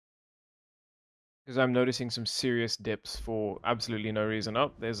Because I'm noticing some serious dips for absolutely no reason.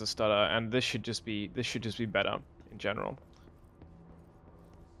 Oh, there's a stutter, and this should just be better in general.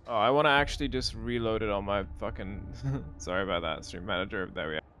 Oh, I want to actually just reload it on my fucking. Sorry about that, stream manager. There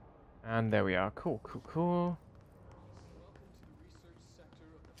we are. And there we are. Cool, cool, cool.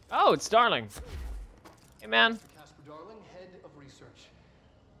 Oh, it's Darling. Hey, man. Casper Darling, head of research.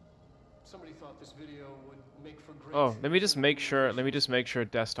 Somebody thought this video would make for great. Oh, let me just make sure. Let me just make sure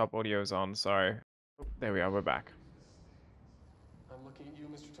desktop audio is on. Sorry. Oh, there we are. We're back. I'm looking at you,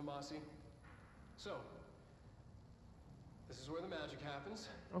 Mr. Tomasi. So, this is where the magic happens.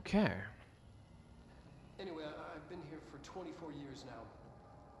 Okay. Anyway, I've been here for 24 years now.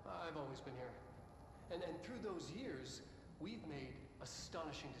 I've always been here. And through those years, we've made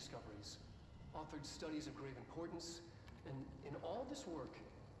astonishing discoveries, authored studies of grave importance, and in all this work,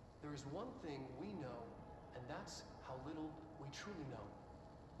 there is one thing we know, and that's how little we truly know.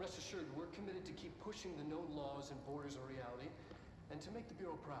 Rest assured, we're committed to keep pushing the known laws and borders of reality, and to make the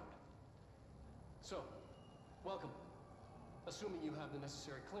Bureau proud. So, welcome. Assuming you have the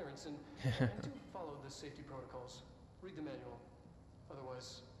necessary clearance, and do follow the safety protocols. Read the manual.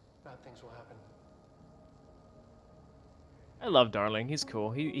 Otherwise, bad things will happen. I love Darling. He's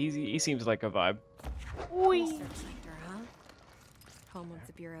cool. He seems like a vibe. Research center, huh? Home of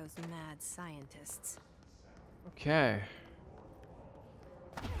the Bureau's mad scientists. Okay.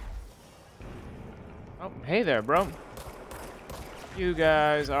 Oh, hey there, bro. You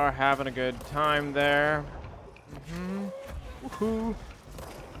guys are having a good time there. Mm-hmm. Woohoo.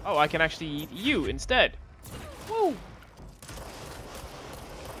 Oh, I can actually eat you instead. Woo!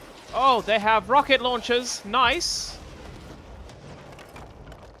 Oh, they have rocket launchers. Nice.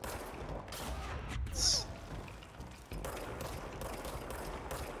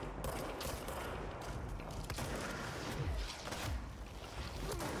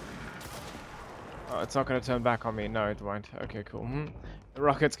 Oh, it's not going to turn back on me. No, it won't. Okay, cool. The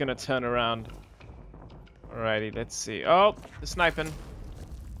rocket's going to turn around. Alrighty, let's see. Oh, the sniping.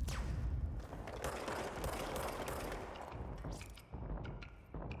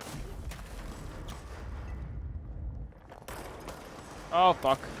 Oh,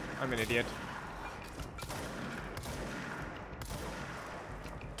 fuck. I'm an idiot.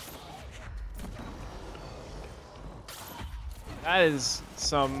 That is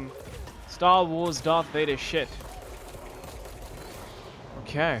some Star Wars Darth Vader shit.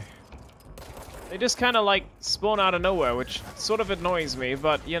 Okay. They just kind of like spawn out of nowhere, which sort of annoys me,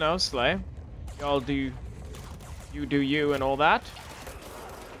 but you know, slay. Y'all do you and all that.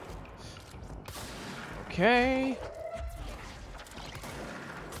 Okay.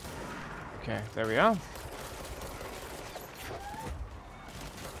 Okay, there we are.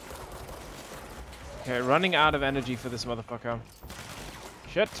 Okay, running out of energy for this motherfucker.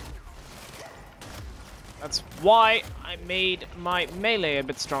 Shit. That's why I made my melee a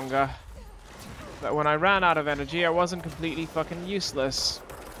bit stronger. But when I ran out of energy, I wasn't completely fucking useless.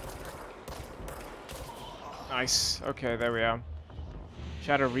 Nice. Okay, there we are.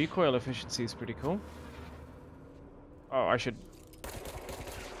 Shatter recoil efficiency is pretty cool. Oh, I should...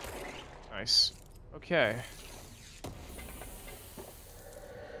 Nice. Okay.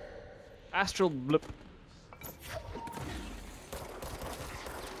 Astral blip.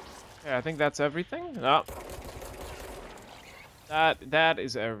 Yeah, I think that's everything. Oh. That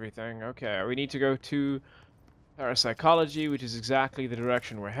is everything. Okay, we need to go to parapsychology, which is exactly the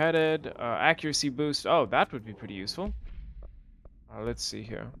direction we're headed. Accuracy boost. Oh, that would be pretty useful. Let's see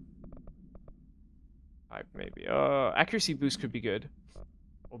here. Type maybe. Accuracy boost could be good.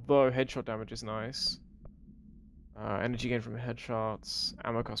 Although headshot damage is nice. Energy gain from headshots,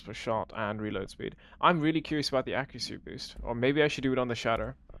 ammo cost per shot, and reload speed. I'm really curious about the accuracy boost. Or maybe I should do it on the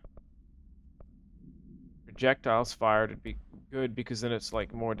Shatter. Projectiles fired would be good because then it's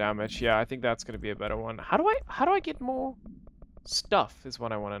like more damage. Yeah, I think that's gonna be a better one. How do I get more stuff is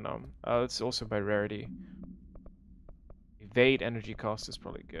what I want to know. It's also by rarity. Evade energy cost is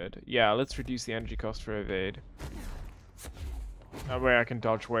probably good. Yeah, let's reduce the energy cost for evade. That way I can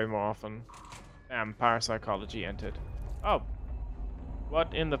dodge way more often. Damn, parapsychology entered. Oh.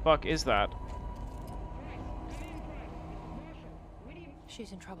 What in the fuck is that?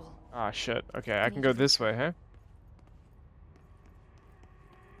 She's in trouble. Ah, shit. Okay, I can go this way, huh?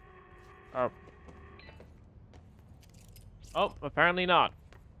 Oh. Oh, apparently not.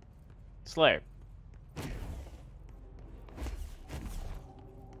 Slay.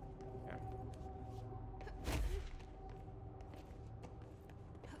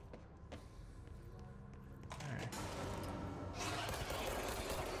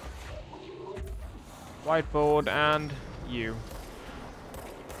 Whiteboard and you.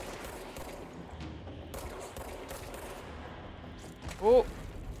 Oh.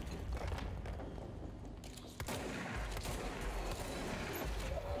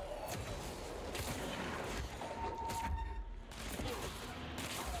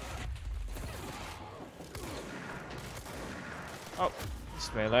 Oh,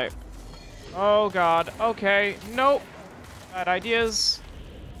 it's melee. Oh god. Okay. Nope. Bad ideas.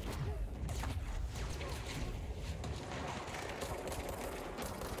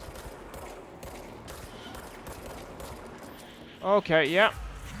 Okay, yeah.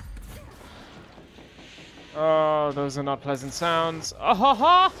 Oh, those are not pleasant sounds. Ah ha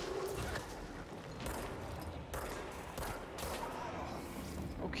ha!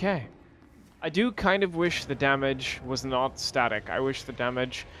 Okay. I do kind of wish the damage was not static. I wish the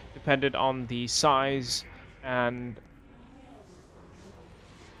damage depended on the size and...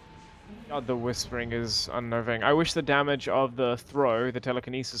 God, the whispering is unnerving. I wish the damage of the throw, the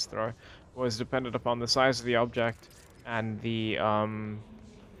telekinesis throw, was dependent upon the size of the object and the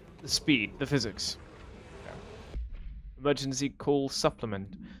speed, the physics. Okay. Emergency call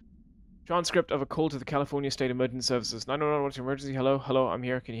supplement. Transcript of a call to the California State Emergency Services. 911, what's your emergency? Hello, hello, I'm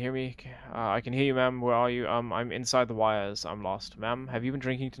here. Can you hear me? I can hear you, ma'am. Where are you? I'm inside the wires. I'm lost. Ma'am, have you been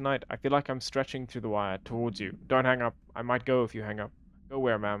drinking tonight? I feel like I'm stretching through the wire towards you. Don't hang up. I might go if you hang up. Go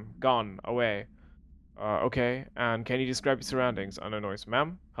where, ma'am? Gone. Away. Okay. And can you describe your surroundings? Unknown noise.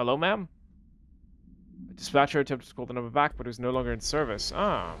 Ma'am? Hello, ma'am? Dispatcher attempted to call the number back, but it was no longer in service.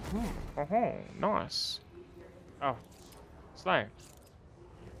 Ah. Oh, nice. Oh. Slay.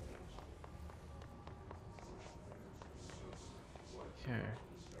 Okay.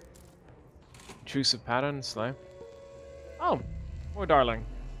 Intrusive pattern, slay. Oh, more darling.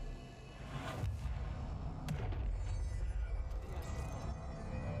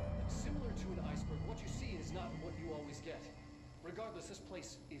 Similar to an iceberg, what you see is not what you always get. Regardless, this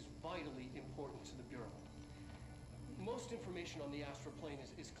place is vitally important to the Bureau. Most information on the astral plane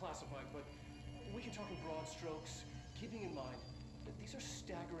is classified, but we can talk in broad strokes, keeping in mind that these are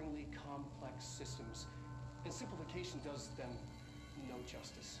staggeringly complex systems, and simplification does them no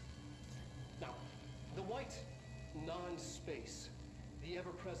justice. Now, the white non-space, the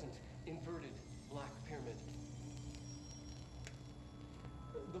ever-present inverted black pyramid.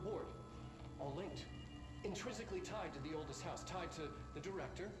 The board, all linked, intrinsically tied to the oldest house, tied to the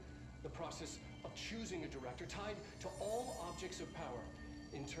director, the process of choosing a director, tied to all objects of power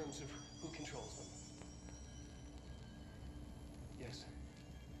in terms of who controls them. Yes.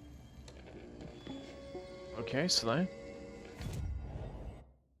 Okay, slay.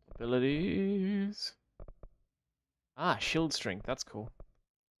 Abilities. Ah, shield strength. That's cool.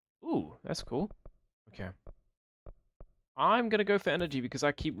 Ooh, that's cool. Okay. I'm gonna go for energy because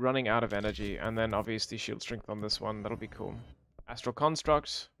I keep running out of energy, and then obviously shield strength on this one. That'll be cool. Astral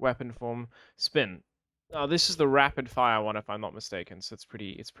construct, weapon form, spin. Oh, this is the rapid fire one if I'm not mistaken, so it's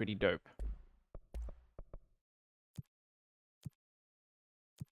pretty dope.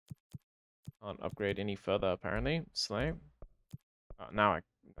 Can't upgrade any further apparently. Slay. Now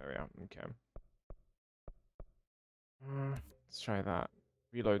there we are. Okay. Let's try that.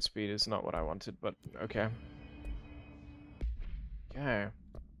 Reload speed is not what I wanted, but okay. Okay.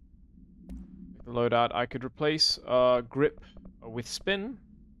 The loadout. I could replace grip with spin.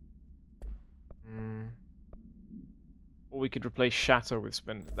 Or we could replace shatter with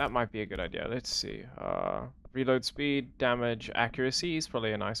spin. That might be a good idea. Let's see. Reload speed, damage, accuracy is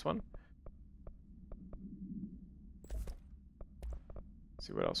probably a nice one. Let's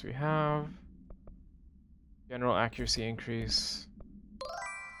see what else we have. General accuracy increase.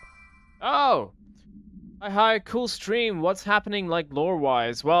 Oh! Hi, cool stream. What's happening, like,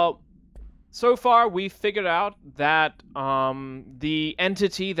 lore-wise? Well, so far we've figured out that the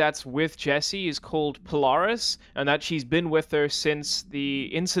entity that's with Jessie is called Polaris, and that she's been with her since the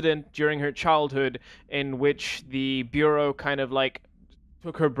incident during her childhood in which the Bureau kind of, like,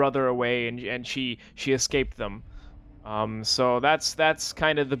 took her brother away and she escaped them. So that's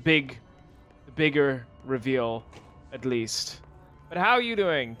kind of the bigger reveal, at least. But how are you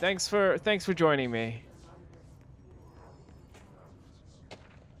doing? Thanks for joining me.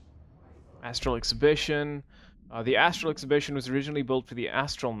 Astral Exhibition. The Astral Exhibition was originally built for the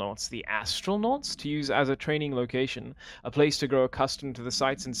Astronauts. The Astronauts? To use as a training location, a place to grow accustomed to the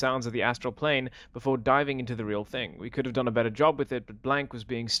sights and sounds of the astral plane before diving into the real thing. We could have done a better job with it, but Blank was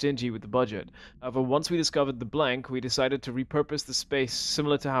being stingy with the budget. However, once we discovered the Blank, we decided to repurpose the space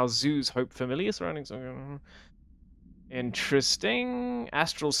similar to how zoos hope familiar surroundings. Interesting.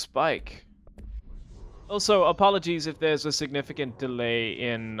 Astral Spike. Also, apologies if there's a significant delay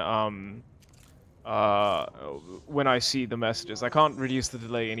in when I see the messages. I can't reduce the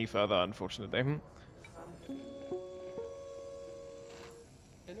delay any further, unfortunately.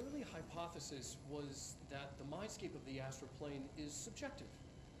 hypothesis was that the mindscape of the astral plane is subjective.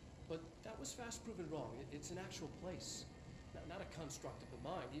 But that was fast proven wrong. It's an actual place, not a construct of the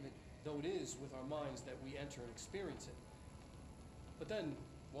mind, even though it is with our minds that we enter and experience it. But then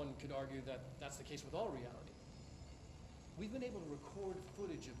one could argue that that's the case with all reality. We've been able to record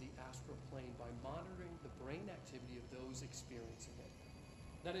footage of the astral plane by monitoring the brain activity of those experiencing it.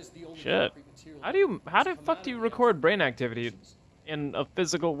 That is the only Shit. concrete material. How the fuck do you record brain activity in a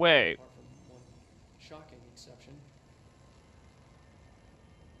physical way? Apart from one shocking exception.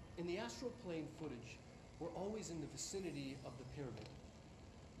 In the astral plane footage, we're always in the vicinity of the pyramid.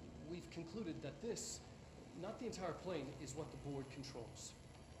 We've concluded that this, not the entire plane, is what the board controls.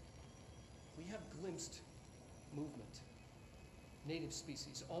 We have glimpsed movement, native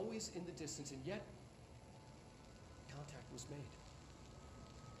species, always in the distance, and yet contact was made.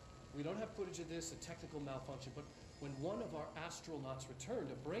 We don't have footage of this, a technical malfunction, but when one of our astronauts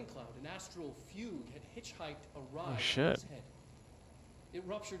returned, a brain cloud, an astral fugue, had hitchhiked a ride on his head. It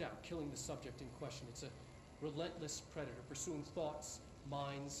ruptured out, killing the subject in question. It's a relentless predator, pursuing thoughts,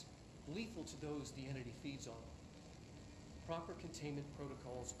 minds, lethal to those the entity feeds on. Proper containment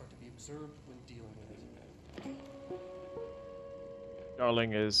protocols are to be observed when dealing with it.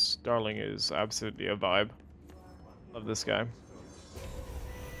 Darling is absolutely a vibe. Love this guy.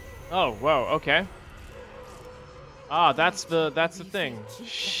 Oh, whoa, okay. Ah, that's the thing.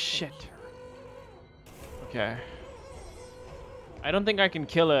 Shit. Okay. I don't think I can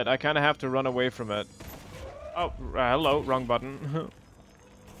kill it. I kind of have to run away from it. Oh, hello, wrong button.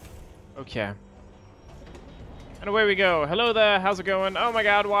 Okay. And away we go. Hello there, how's it going? Oh my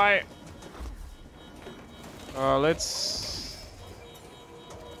god, why? Let's...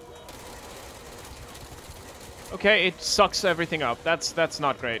 Okay, it sucks everything up. That's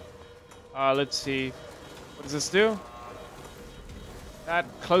not great. Let's see. What does this do? That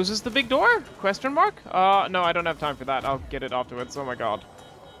closes the big door? Question mark? No, I don't have time for that. I'll get it afterwards. Oh my god.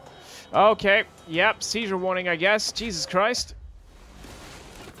 Okay. Yep, seizure warning, I guess. Jesus Christ.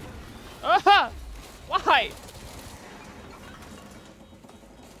 Why?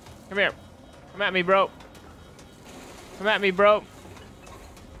 Come here. Come at me, bro. Come at me, bro.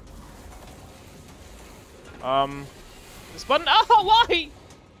 This button. Oh, why?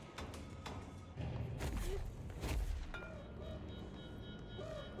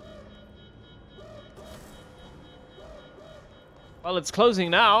 Well, it's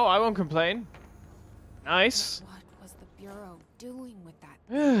closing now. I won't complain. Nice. What was the Bureau doing with that?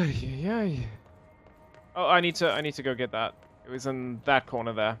 Yeah. Oh, I need to go get that. It was in that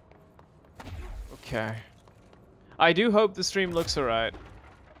corner there. Okay. I do hope the stream looks alright,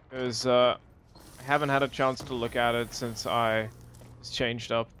 because I haven't had a chance to look at it since I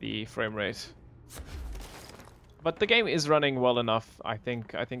changed up the frame rate. But the game is running well enough. I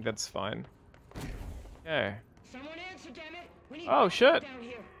think that's fine. Okay. Someone answer, damn it! We need Oh shit! down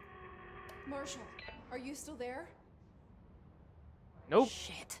here. Marshall, are you still there? Nope.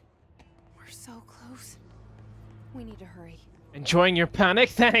 Shit. We're so close. We need to hurry. Enjoying your panic?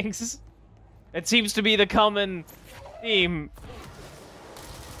 Thanks. It seems to be the common theme.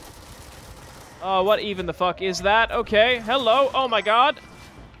 Oh, what even the fuck is that? Okay, hello. Oh my god.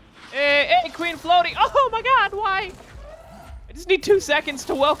 Hey, Queen Floaty. Oh my god, why? I just need 2 seconds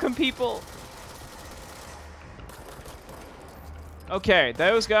to welcome people. Okay,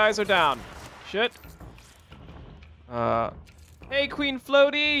 those guys are down. Shit. Hey, Queen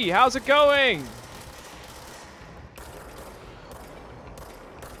Floaty, how's it going?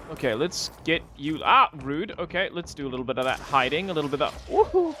 Okay, let's get you... Ah, rude. Okay, let's do a little bit of that hiding, a little bit of...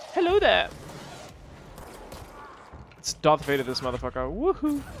 Woohoo! Hello there! Let's Darth Vader this motherfucker.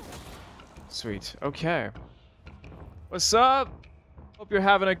 Woohoo! Sweet. Okay. What's up? Hope you're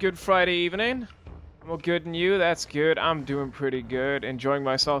having a good Friday evening. I'm all good and you? That's good. I'm doing pretty good. Enjoying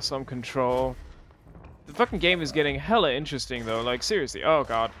myself some Control. The fucking game is getting hella interesting though. Like, seriously. Oh,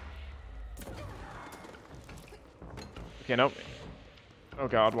 God. Okay, nope. Oh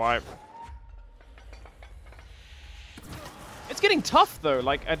god, why? It's getting tough though,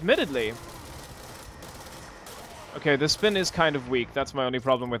 like, admittedly. Okay, the spin is kind of weak. That's my only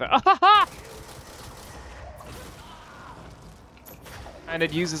problem with it. And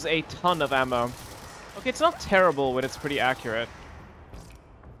it uses a ton of ammo. Okay, it's not terrible when it's pretty accurate.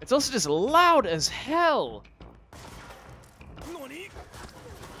 It's also just loud as hell.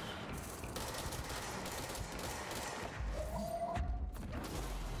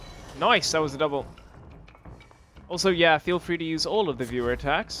 Nice, that was a double. Also, yeah, feel free to use all of the viewer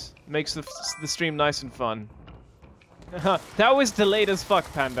attacks. Makes the stream nice and fun. That was delayed as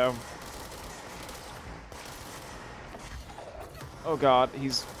fuck, Pando. Oh god,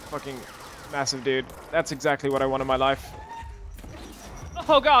 he's fucking Massive, dude. That's exactly what I want in my life.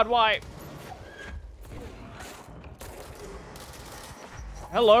 Oh god, why?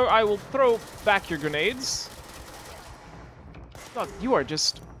 Hello, I will throw back your grenades. God, you are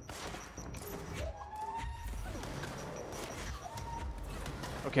just...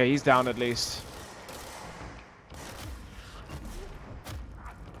 Okay, he's down at least.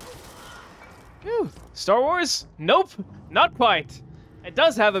 Phew. Star Wars? Nope, not quite. It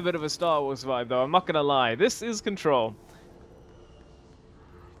does have a bit of a Star Wars vibe, though, I'm not gonna lie. This is Control.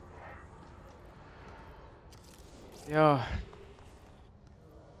 Yeah.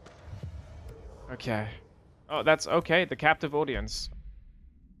 Okay. Oh, that's okay. The captive audience.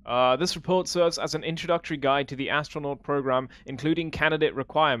 This report serves as an introductory guide to the astronaut program, including candidate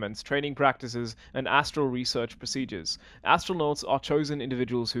requirements, training practices, and astral research procedures. Astronauts are chosen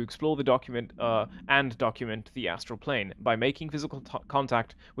individuals who explore the document the astral plane by making physical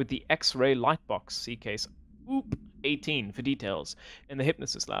contact with the X-ray light box. See case OOP 18 for details in the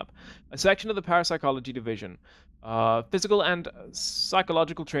Hypnosis Lab, a section of the Parapsychology Division. Physical and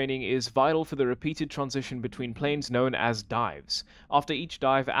psychological training is vital for the repeated transition between planes known as dives. After each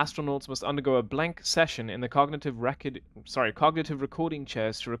dive, astronauts must undergo a blank session in the cognitive recording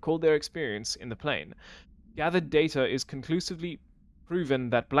chairs to record their experience in the plane. Gathered data is conclusively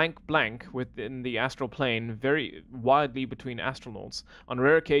proven that blank within the astral plane vary widely between astronauts. On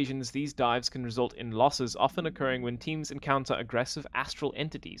rare occasions, these dives can result in losses, often occurring when teams encounter aggressive astral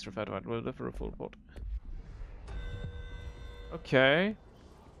entities. Refer to the full report. Okay.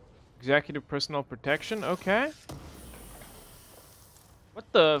 Executive Personnel Protection, okay. What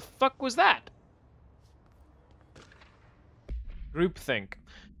the fuck was that? Groupthink.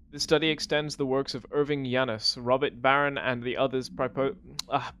 This study extends the works of Irving Yannis, Robert Barron, and the others by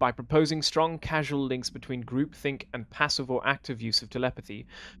proposing strong causal links between groupthink and passive or active use of telepathy.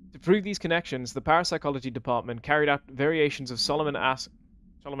 To prove these connections, the Parapsychology Department carried out variations of Solomon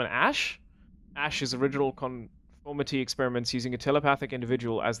Ash's original conformity experiments using a telepathic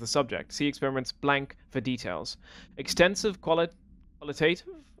individual as the subject. See experiments blank for details. Extensive qualitative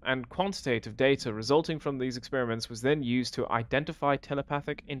and quantitative data resulting from these experiments was then used to identify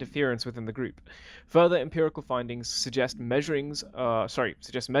telepathic interference within the group. Further empirical findings suggest measures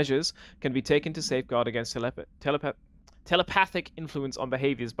can be taken to safeguard against telepathic influence on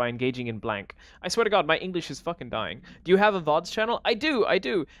behaviors by engaging in blank. I swear to God, my English is fucking dying. Do you have a VODs channel? I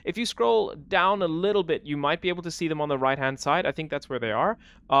do. If you scroll down a little bit, you might be able to see them on the right-hand side. I think that's where they are.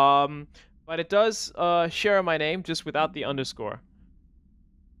 But it does share my name just without the underscore.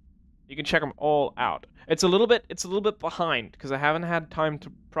 You can check them all out. It's a little bit behind because I haven't had time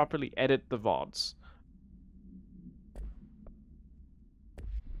to properly edit the VODs.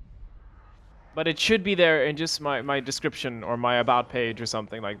 But it should be there in just my description or my about page or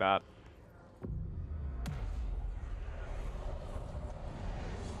something like that.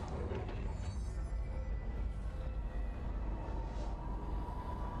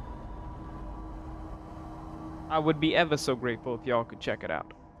 I would be ever so grateful if y'all could check it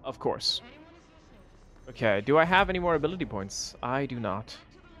out. Of course. Okay, do I have any more ability points? I do not.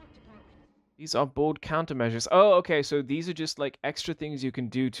 These are bold countermeasures. Oh, okay, so these are just like extra things you can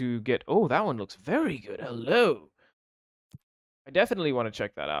do to get... Oh, that one looks very good. Hello. I definitely want to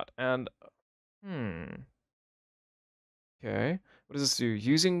check that out. And, okay. What does this do?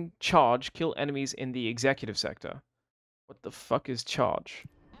 Using charge, kill enemies in the executive sector. What the fuck is charge?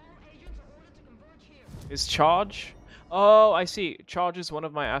 Is charge... Oh, I see. Charge is one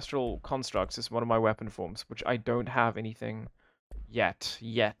of my astral constructs. It's one of my weapon forms, which I don't have anything yet,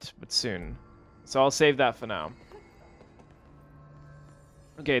 but soon. So I'll save that for now.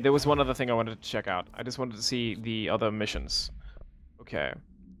 Okay, there was one other thing I wanted to check out. I just wanted to see the other missions. Okay.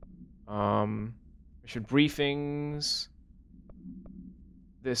 Mission briefings.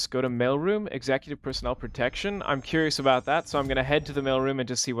 This, go to mailroom, executive personnel protection. I'm curious about that, so I'm gonna head to the mailroom and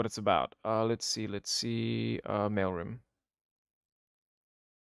just see what it's about. Let's see, mailroom.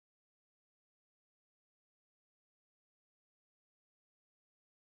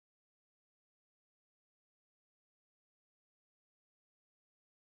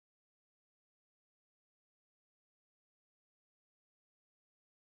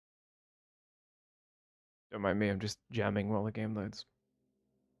 Don't mind me, I'm just jamming while the game loads.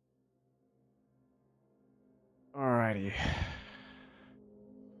 Alrighty.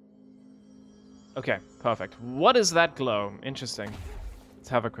 Okay, perfect. What is that glow? Interesting. Let's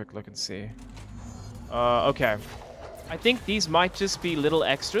have a quick look and see. Okay. I think these might just be little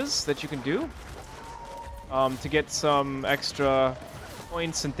extras that you can do. To get some extra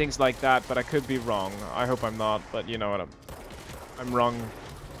points and things like that, but I could be wrong. I hope I'm not, but you know what, I'm wrong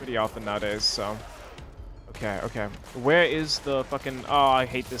pretty often nowadays, so... Okay, okay. Where is the fucking... Oh, I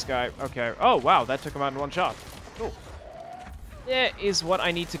hate this guy. Okay. Oh, wow, that took him out in one shot. Cool. There is what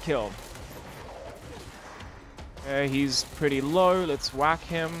I need to kill. Okay, he's pretty low. Let's whack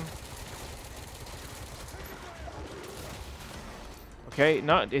him. Okay,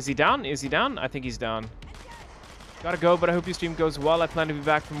 no, is he down? Is he down? I think he's down. Gotta go, but I hope your stream goes well. I plan to be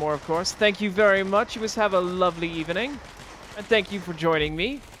back for more, of course. Thank you very much. You must have a lovely evening. And thank you for joining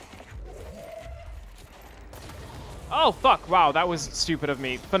me. Oh, fuck. Wow, that was stupid of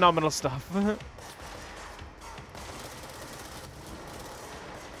me. Phenomenal stuff.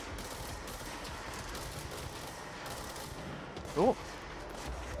 Cool.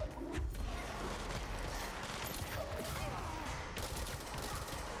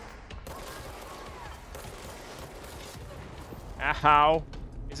 Ow.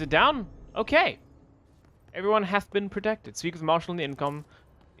 Is it down? Okay. Everyone hath been protected. Speak with Marshall in the income.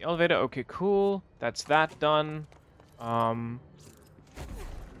 The elevator. Okay, cool. That's that done.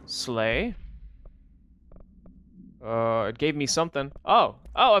 Slay. It gave me something. Oh,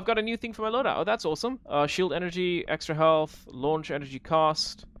 I've got a new thing for my loadout. Oh, that's awesome. Shield energy, extra health, launch energy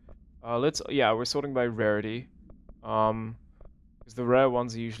cost. Yeah, we're sorting by rarity. Because the rare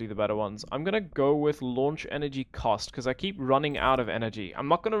ones are usually the better ones. I'm gonna go with launch energy cost, because I keep running out of energy. I'm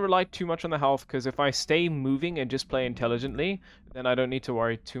not gonna rely too much on the health, because if I stay moving and just play intelligently, then I don't need to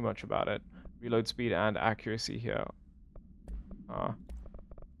worry too much about it. Reload speed and accuracy here.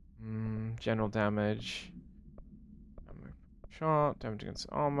 General damage. Shot, damage against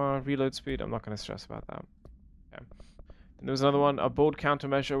armor, reload speed. I'm not going to stress about that. Okay. Then there was another one, a bold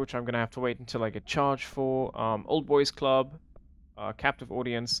countermeasure, which I'm going to have to wait until I get charged for. Old Boys Club, captive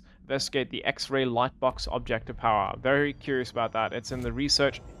audience, investigate the X-ray lightbox objective power. Very curious about that. It's in the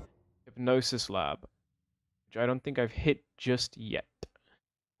research hypnosis lab, which I don't think I've hit just yet.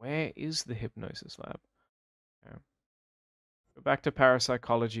 Where is the hypnosis lab? Okay. Go back to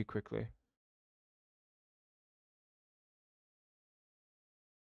parapsychology quickly.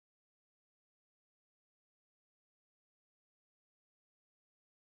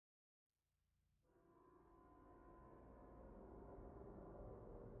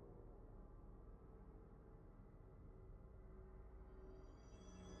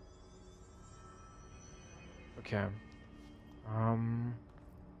 Okay.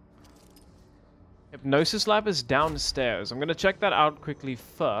 Hypnosis lab is downstairs. I'm gonna check that out quickly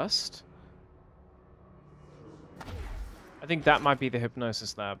first. I think that might be the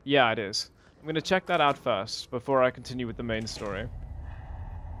hypnosis lab. Yeah, it is. I'm gonna check that out first before I continue with the main story.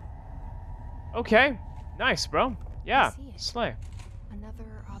 Okay. Nice, bro. Yeah. Slay.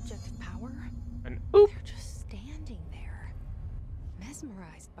 Another object of power? And oop. They're just standing there,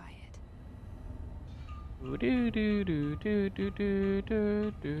 mesmerized by it. Okay.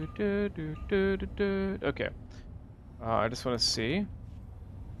 I just want to see.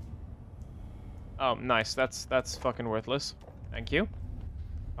 Oh, nice. That's fucking worthless. Thank you.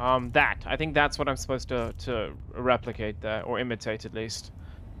 I think that's what I'm supposed to replicate there, or imitate at least.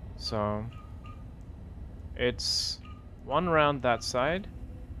 So it's one round that side,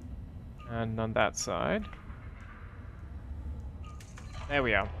 and on that side. There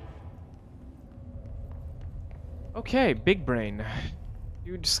we are. Okay, big brain.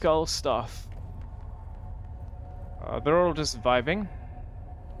 Huge skull stuff. They're all just vibing.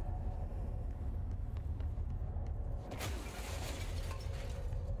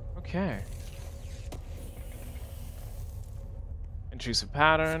 Okay. Intrusive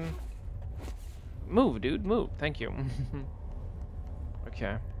pattern. Move, dude, move. Thank you.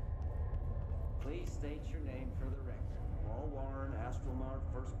 Okay. Please state your name for the record. Paul Warren, Astronaut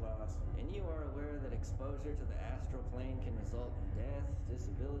First Class, and you are aware that exposure to the astral plane can result in death,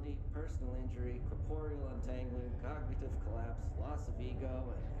 disability, personal injury, corporeal untangling, cognitive collapse, loss of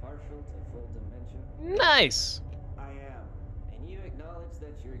ego, and partial to full dementia? Nice! I am. And you acknowledge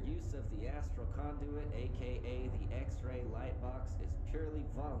that your use of the astral conduit, aka the X-ray light box, is purely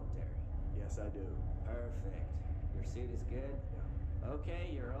voluntary? Yes, I do. Perfect. Your suit is good? Yeah. Okay,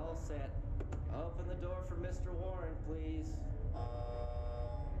 you're all set. Open the door for Mr. Warren, please.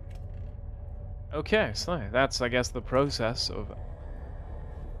 Okay, so that's, I guess, the process of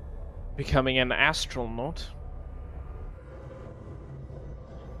becoming an astronaut.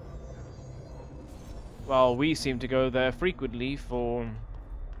 Well, we seem to go there frequently for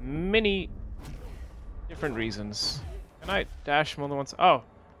many different reasons. Can I dash more than once? Oh.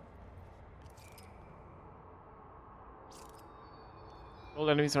 All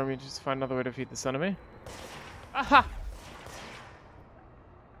enemies are immune to find another way to defeat this enemy. Aha!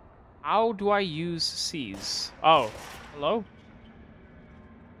 How do I use C's? Oh, hello?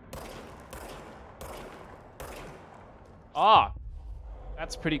 Ah!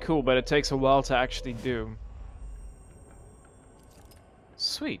 That's pretty cool, but it takes a while to actually do.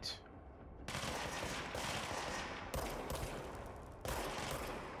 Sweet.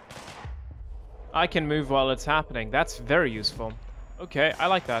 I can move while it's happening. That's very useful. Okay, I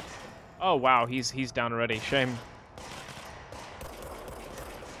like that. Oh wow, he's down already. Shame.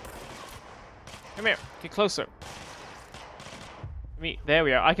 Come here. Get closer. There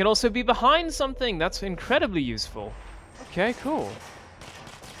we are. I can also be behind something. That's incredibly useful. Okay, cool.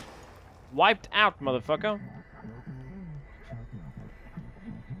 Wiped out, motherfucker.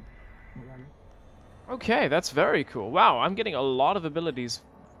 Okay, that's very cool. Wow, I'm getting a lot of abilities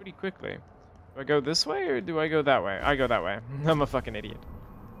pretty quickly. Do I go this way or do I go that way? I go that way. I'm a fucking idiot.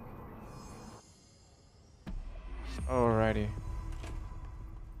 Alrighty.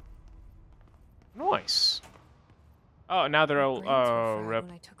 Nice. Oh, now they're all. Oh, rip.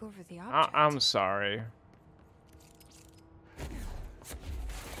 When I took over the object. I'm sorry.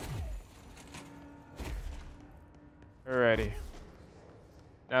 Alrighty.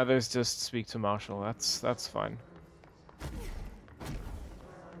 Now there's just speak to Marshall. That's fine.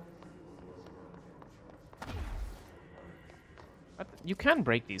 You can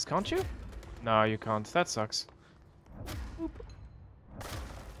break these, can't you? No, you can't. That sucks. Whoop.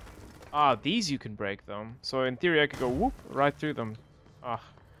 Ah, these you can break them. So in theory I could go whoop right through them. Ah,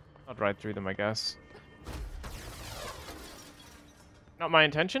 not right through them, I guess. Not my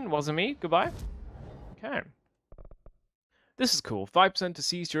intention. Wasn't me. Goodbye. Okay. This is cool. 5% to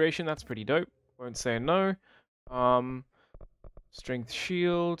siege duration. That's pretty dope. Won't say no. Strength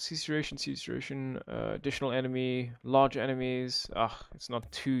shield, siege duration, additional enemy, large enemies. Ugh, it's not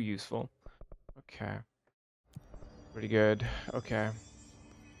too useful. Okay. Pretty good. Okay.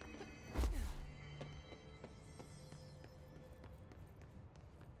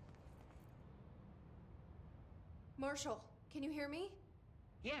 Marshall, can you hear me?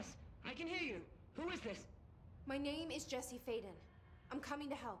 Yes, I can hear you. Who is this? My name is Jesse Faden. I'm coming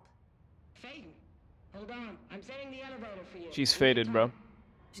to help. Faden. Hold on, I'm setting the elevator for you. She's faded, bro.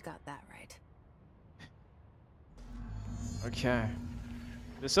 You got that right. Okay.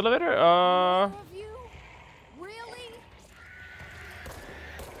 This elevator? More of you? Really?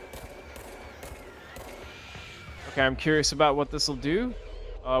 Okay, I'm curious about what this will do.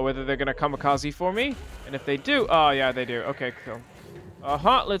 Whether they're gonna kamikaze for me. And if they do, oh yeah, they do. Okay, cool.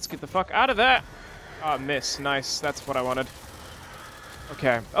 Let's get the fuck out of there. Ah, miss. Nice. That's what I wanted.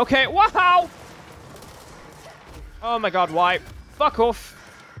 Okay. Okay, wow! Oh my god, why? Fuck off.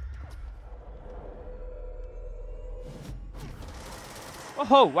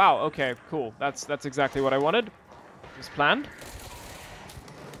 Oh, wow. Okay, cool. That's exactly what I wanted. Just planned.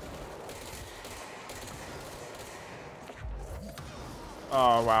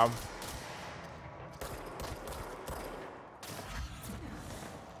 Oh, wow.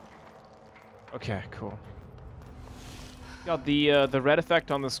 Okay, cool. God, the red effect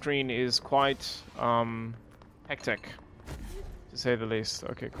on the screen is quite hectic, to say the least.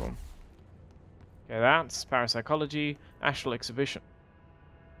 Okay, cool. Okay, that's parapsychology, astral exhibition.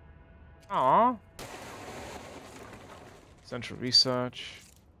 Aww. Central research.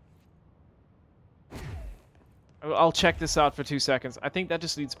 I'll check this out for 2 seconds. I think that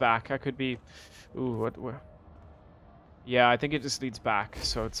just leads back. I could be... Ooh, what? Yeah, I think it just leads back,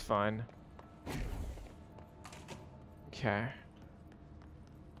 so it's fine. Okay.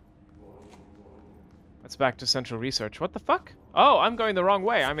 Let's back to central research. What the fuck? Oh, I'm going the wrong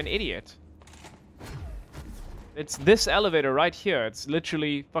way. I'm an idiot. It's this elevator right here. It's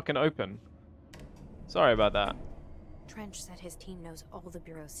literally fucking open. Sorry about that. Trench said his team knows all the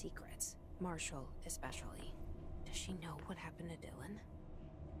Bureau's secrets. Marshall, especially. Does she know what happened to Dylan?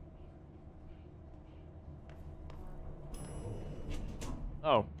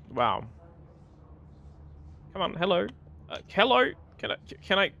 Oh, wow. Come on, hello. Hello?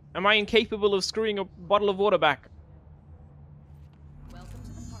 Can I, am I incapable of screwing a bottle of water back? Welcome to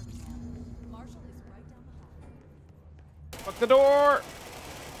the party, man. Marshall is right down the hall. Fuck the door!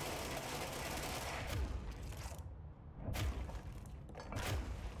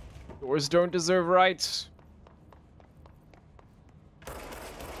 Doors don't deserve rights.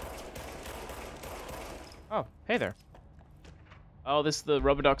 Oh, hey there. Oh, this is the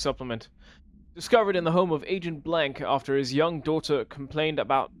Rubber Duck supplement. Discovered in the home of Agent Blank after his young daughter complained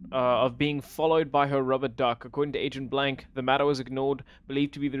about of being followed by her rubber duck. According to Agent Blank, the matter was ignored,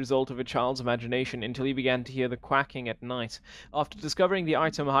 believed to be the result of a child's imagination, until he began to hear the quacking at night. After discovering the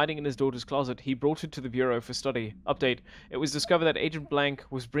item hiding in his daughter's closet, he brought it to the Bureau for study. Update: it was discovered that Agent Blank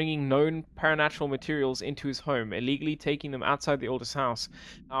was bringing known paranatural materials into his home, illegally taking them outside the oldest house.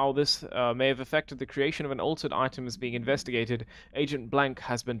 How this may have affected the creation of an altered item is being investigated. Agent Blank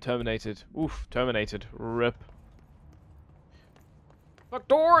has been terminated. Oof. Terminated. Rip. Fuck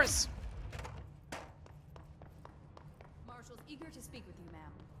doors! Marshall's eager to speak with you,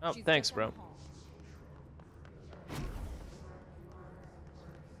 ma'am. Oh, She's thanks, just down bro. the hall.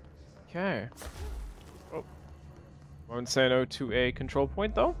 Okay. Oh. Won't say no to a control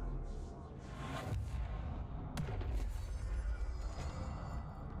point, though.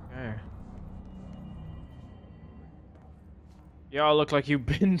 Okay. Y'all look like you've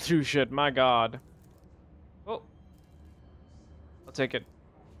been through shit, my god. Oh. I'll take it.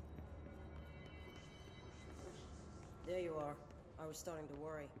 There you are. I was starting to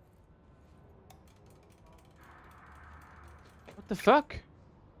worry. What the fuck?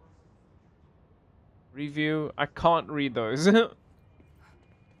 Review. I can't read those.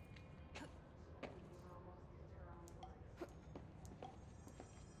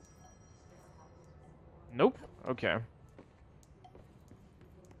 Nope. Okay.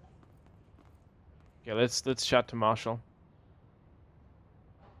 Okay, let's chat to Marshall.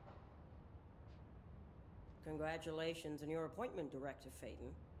 Congratulations on your appointment, Director Phaeton.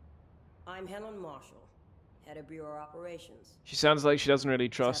 I'm Helen Marshall, head of Bureau Operations. She sounds like she doesn't really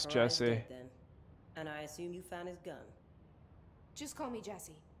trust Zachariah's Jesse. dead then, and I assume you found his gun. Just call me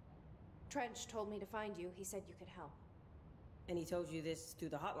Jesse. Trench told me to find you. He said you could help. And he told you this through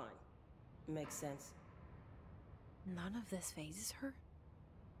the hotline. Makes sense. None of this phases her?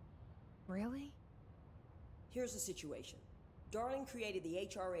 Really? Here's the situation. Darling created the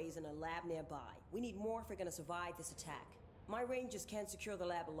HRAs in a lab nearby. We need more if we're gonna survive this attack. My rangers can't secure the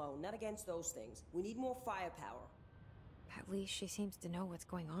lab alone, not against those things. We need more firepower. At least she seems to know what's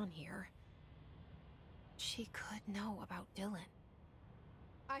going on here. She could know about Dylan.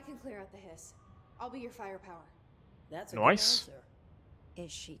 I can clear out the hiss. I'll be your firepower. That's a Nice. good answer.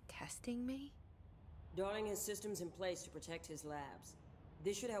 Is she testing me? Darling has systems in place to protect his labs.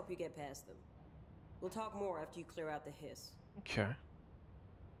 This should help you get past them. We'll talk more after you clear out the hiss. Okay.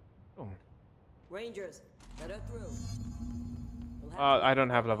 Oh. Rangers, let her through. We'll have to I don't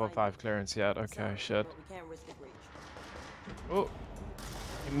have go level behind 5 clearance yet. you. Okay, Sorry, shit. but we can't risk a breach. Oh.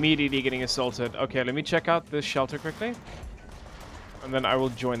 Immediately getting assaulted. Okay, let me check out this shelter quickly. And then I will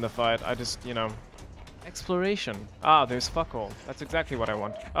join the fight. I just, you know... Exploration. Ah, there's fuck all. That's exactly what I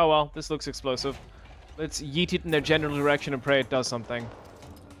want. Oh well, this looks explosive. Let's yeet it in their general direction and pray it does something.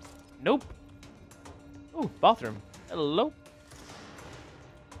 Nope. Ooh, bathroom. Hello.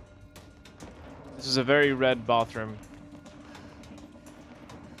 This is a very red bathroom.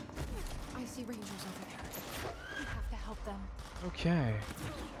 I see rangers over there. We have to help them. Okay.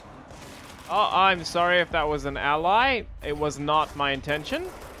 Oh, I'm sorry if that was an ally. It was not my intention.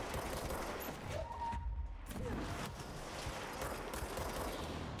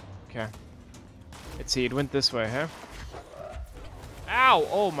 Okay. Let's see, it went this way, huh? Ow!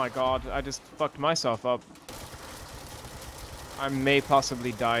 Oh my god, I just fucked myself up. I may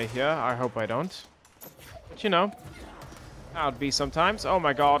possibly die here. I hope I don't. But you know, how it be sometimes. Oh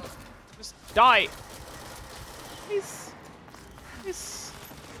my god. Just die! Please. Please.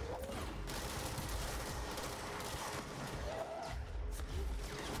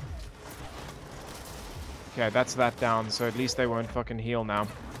 Okay, that's that down, so at least they won't fucking heal now.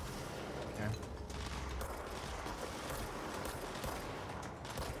 Okay.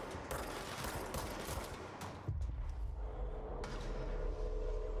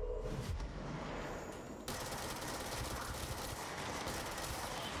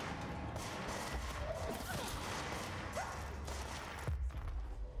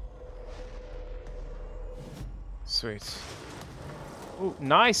 Sweet. Ooh,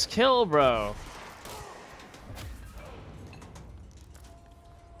 nice kill, bro.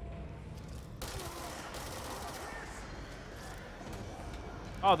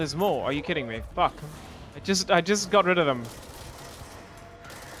 Oh, there's more. Are you kidding me? Fuck. I just got rid of them.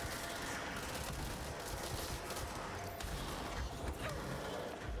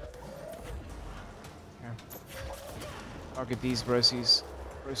 Okay. Target these broskies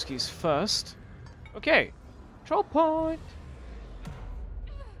first. Okay. Control point.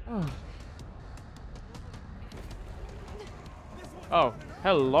 Oh. Oh,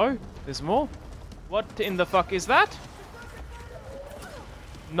 hello. There's more. What in the fuck is that?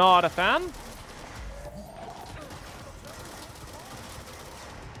 Not a fan.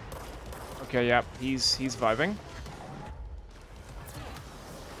 Okay, yeah, he's vibing.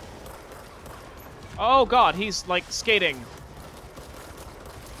 Oh god, he's like skating.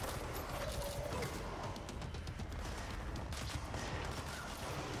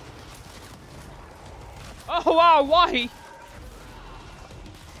 Oh wow, why?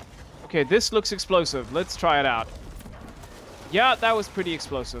 Okay, this looks explosive. Let's try it out. Yeah, that was pretty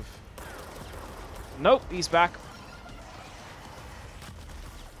explosive. Nope, he's back.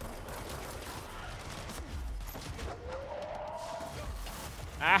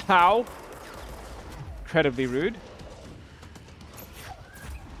 Ow. Incredibly rude.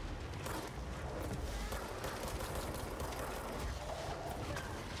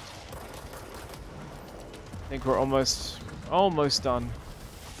 I think we're almost done.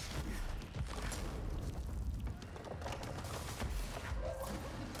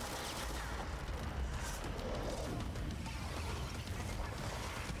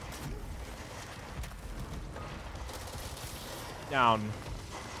 Down.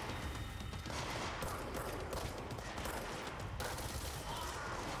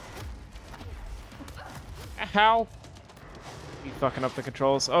 Ow! You fucking up the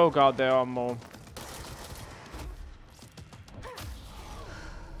controls. Oh god, there are more.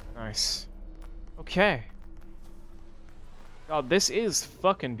 Nice. Okay. God, this is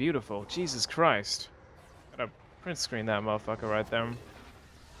fucking beautiful. Jesus Christ. Gotta print screen that motherfucker right there.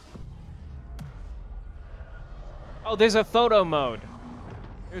 Oh, there's a photo mode.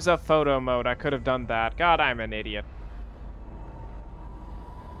 There's a photo mode. I could have done that. God, I'm an idiot.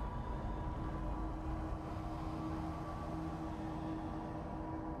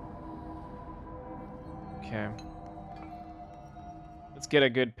 Okay. Let's get a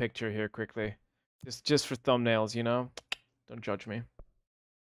good picture here quickly. Just for thumbnails, you know? Don't judge me.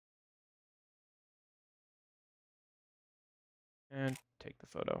 And take the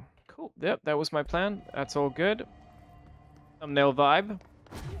photo. Cool. Yep, that was my plan. That's all good. Thumbnail vibe.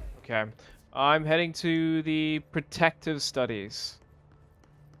 Okay. I'm heading to the protective studies.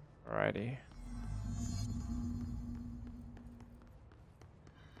 Alrighty.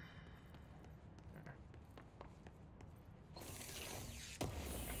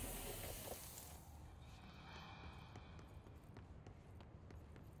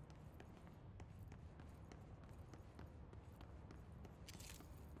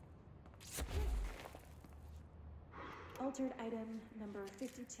 Altered item number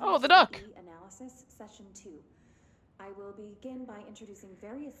 52. Oh, the duck! Analysis, session 2. I will begin by introducing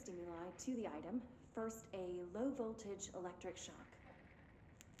various stimuli to the item. First, a low voltage electric shock.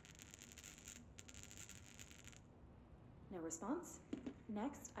 No response.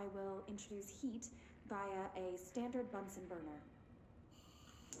 Next, I will introduce heat via a standard Bunsen burner.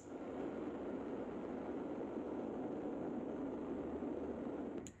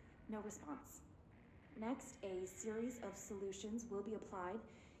 No response. Next, a series of solutions will be applied,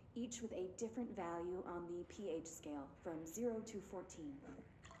 each with a different value on the pH scale, from 0 to 14.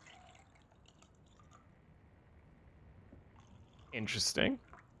 Interesting.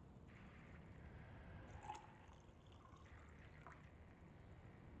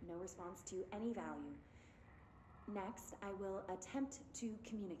 No response to any value. Next, I will attempt to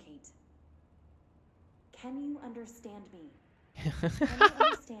communicate. Can you understand me? Can you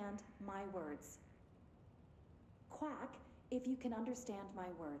understand my words? Quack if you can understand my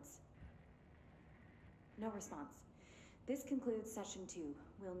words. No response. This concludes session 2.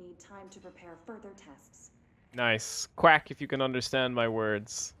 We'll need time to prepare further tests. Nice. Quack if you can understand my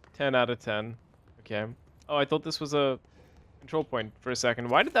words. 10 out of 10. Okay. Oh, I thought this was a control point for a second.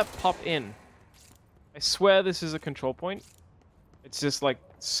 Why did that pop in? I swear this is a control point. It's just like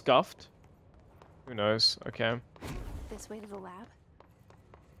scuffed. Who knows? Okay. This way to the lab?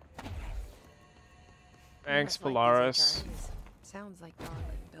 Thanks, Much like Polaris. these HRAs. Sounds like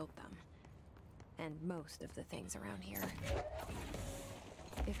Darwin built them. And most of the things around here.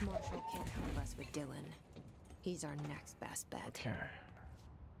 If Marshall can't help us with Dylan, he's our next best bet. Okay.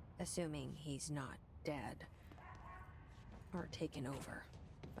 Assuming he's not dead. Or taken over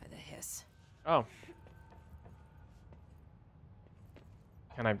by the hiss. Oh.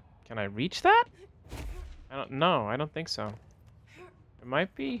 Can I reach that? I don't know. I don't think so. It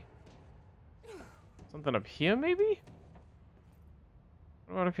might be something up here, maybe?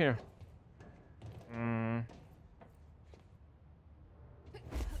 What about up here?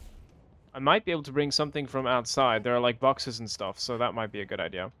 I might be able to bring something from outside. There are like boxes and stuff, so that might be a good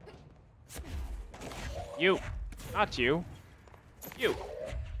idea. You. Not you. You.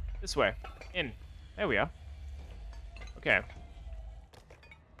 This way. In. There we are. Okay.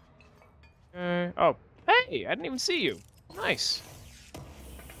 Oh. Hey! I didn't even see you. Nice.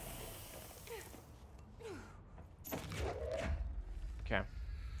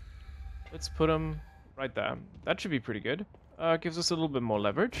 Let's put him right there. That should be pretty good. Gives us a little bit more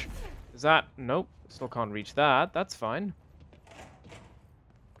leverage. Is that... Nope. Still can't reach that. That's fine.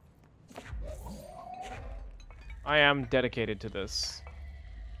 I am dedicated to this.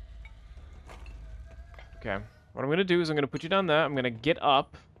 Okay. What I'm going to do is I'm going to put you down there. I'm going to get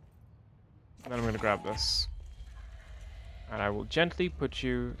up. And then I'm going to grab this. And I will gently put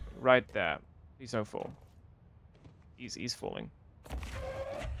you right there. Please don't fall. He's falling.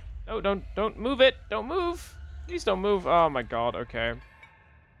 No, don't move it. Don't move. Please don't move. Oh my god, okay.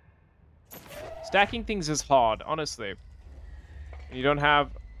 Stacking things is hard, honestly. And you don't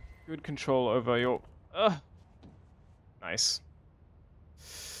have good control over your... Nice.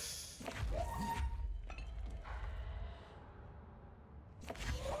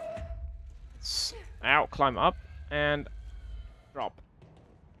 Ow, climb up and drop.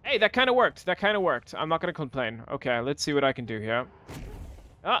 Hey, that kind of worked. That kind of worked. I'm not going to complain. Okay, let's see what I can do here.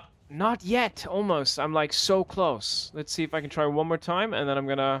 Ah, not yet. Almost. I'm like so close. Let's see if I can try one more time, and then I'm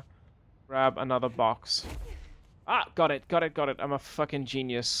going to grab another box. Ah, got it. Got it. Got it. I'm a fucking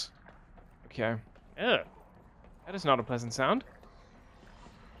genius. Okay. Ugh. That is not a pleasant sound.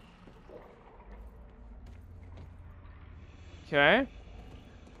 Okay.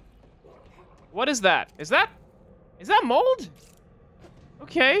 What is that? Is that mold?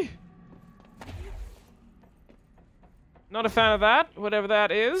 Okay. Not a fan of that, whatever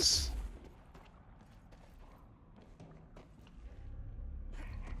that is.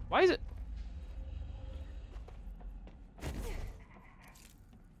 Why is it?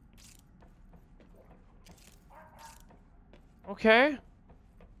 Okay.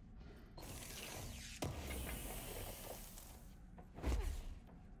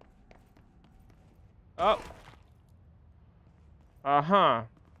 Oh. Uh-huh.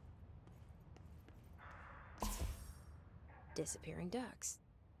 Disappearing ducks.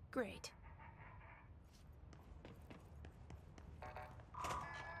 Great.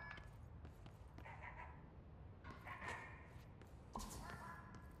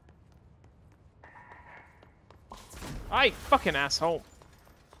 Aye, fucking asshole.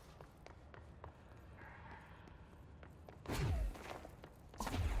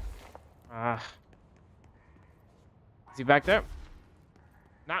 Ah. Is he back there?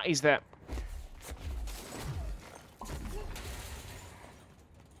 Nah, he's there.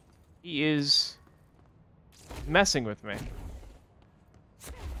 He is messing with me.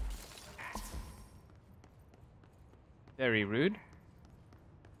 Very rude.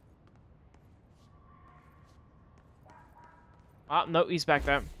 Ah, no, he's back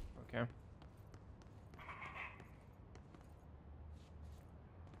there. Okay.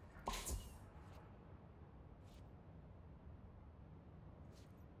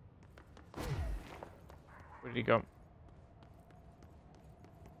 Where did he go?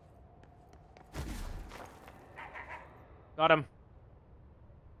 Got him.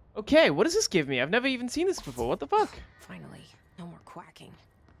 Okay, what does this give me? I've never even seen this before. What the fuck? Finally, no more quacking.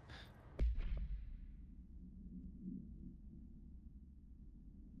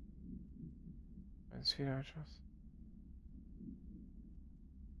 Sweet archers.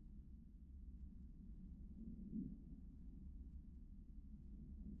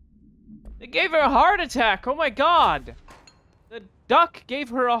 They gave her a heart attack. Oh my god. The duck gave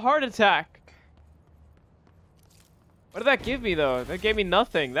her a heart attack. What did that give me though? That gave me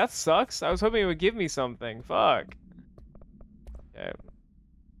nothing. That sucks. I was hoping it would give me something. Fuck. Okay.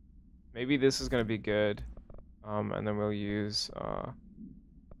 Maybe this is gonna be good. And then we'll use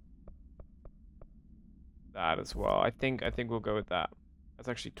that as well. I think we'll go with that. That's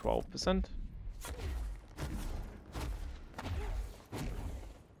actually 12%.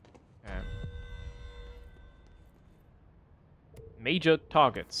 Okay. Major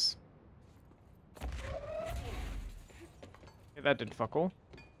targets. Okay, that did fuck all.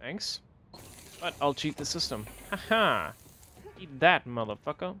 Thanks. But I'll cheat the system. Haha. Eat that,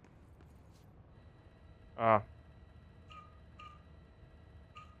 motherfucker.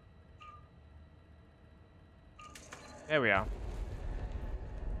 There we are.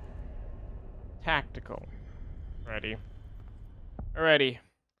 Tactical. Ready. Alrighty.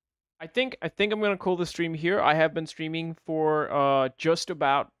 I think I'm gonna call the stream here. I have been streaming for just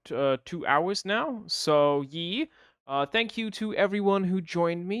about 2 hours now. So thank you to everyone who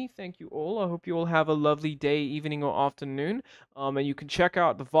joined me. Thank you all. I hope you all have a lovely day, evening, or afternoon. And you can check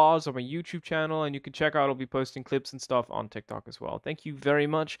out the VODs on my YouTube channel, and you can check out, I'll be posting clips and stuff on TikTok as well. Thank you very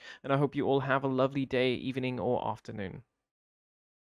much, and I hope you all have a lovely day, evening, or afternoon.